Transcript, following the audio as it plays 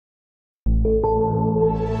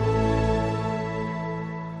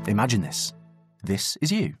Imagine this. This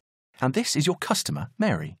is you, and this is your customer,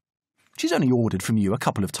 Mary. She's only ordered from you a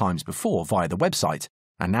couple of times before via the website,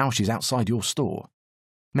 and now she's outside your store.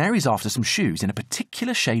 Mary's after some shoes in a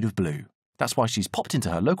particular shade of blue. That's why she's popped into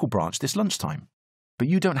her local branch this lunchtime. But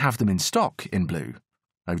you don't have them in stock in blue.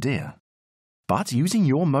 Oh dear. But using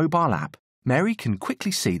your mobile app, Mary can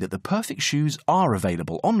quickly see that the perfect shoes are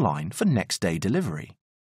available online for next day delivery.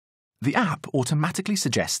 The app automatically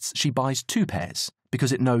suggests she buys 2 pairs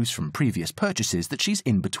because it knows from previous purchases that she's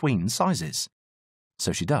in between sizes.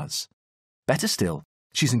 So she does. Better still,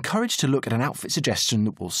 she's encouraged to look at an outfit suggestion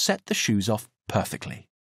that will set the shoes off perfectly.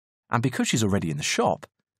 And because she's already in the shop,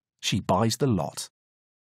 she buys the lot.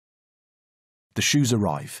 The shoes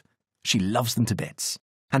arrive. She loves them to bits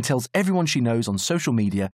and tells everyone she knows on social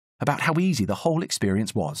media about how easy the whole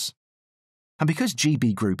experience was. And because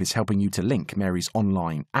GBGroup is helping you to link Mary's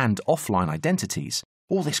online and offline identities,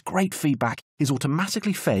 all this great feedback is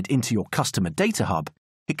automatically fed into your customer data hub,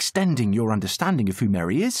 extending your understanding of who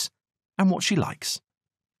Mary is and what she likes.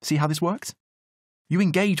 See how this worked? You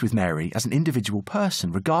engage with Mary as an individual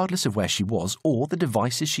person regardless of where she was or the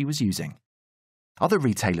devices she was using. Other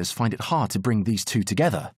retailers find it hard to bring these two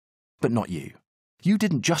together, but not you. You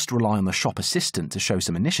didn't just rely on the shop assistant to show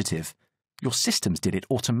some initiative, your systems did it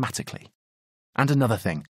automatically. And another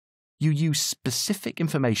thing, you use specific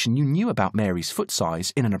information you knew about Mary's foot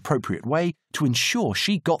size in an appropriate way to ensure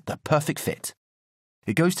she got the perfect fit.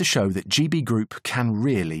 It goes to show that GBGroup can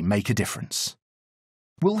really make a difference.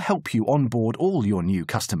 We'll help you onboard all your new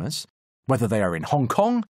customers, whether they are in Hong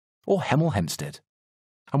Kong or Hemel Hempstead.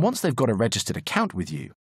 And once they've got a registered account with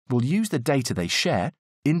you, we'll use the data they share,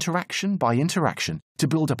 interaction by interaction, to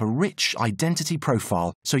build up a rich identity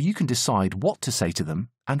profile so you can decide what to say to them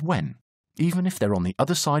and when, even if they're on the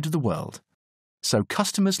other side of the world. So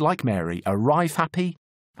customers like Mary arrive happy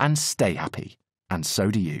and stay happy, and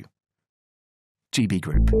so do you.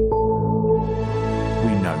 GBGroup.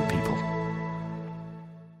 We know people.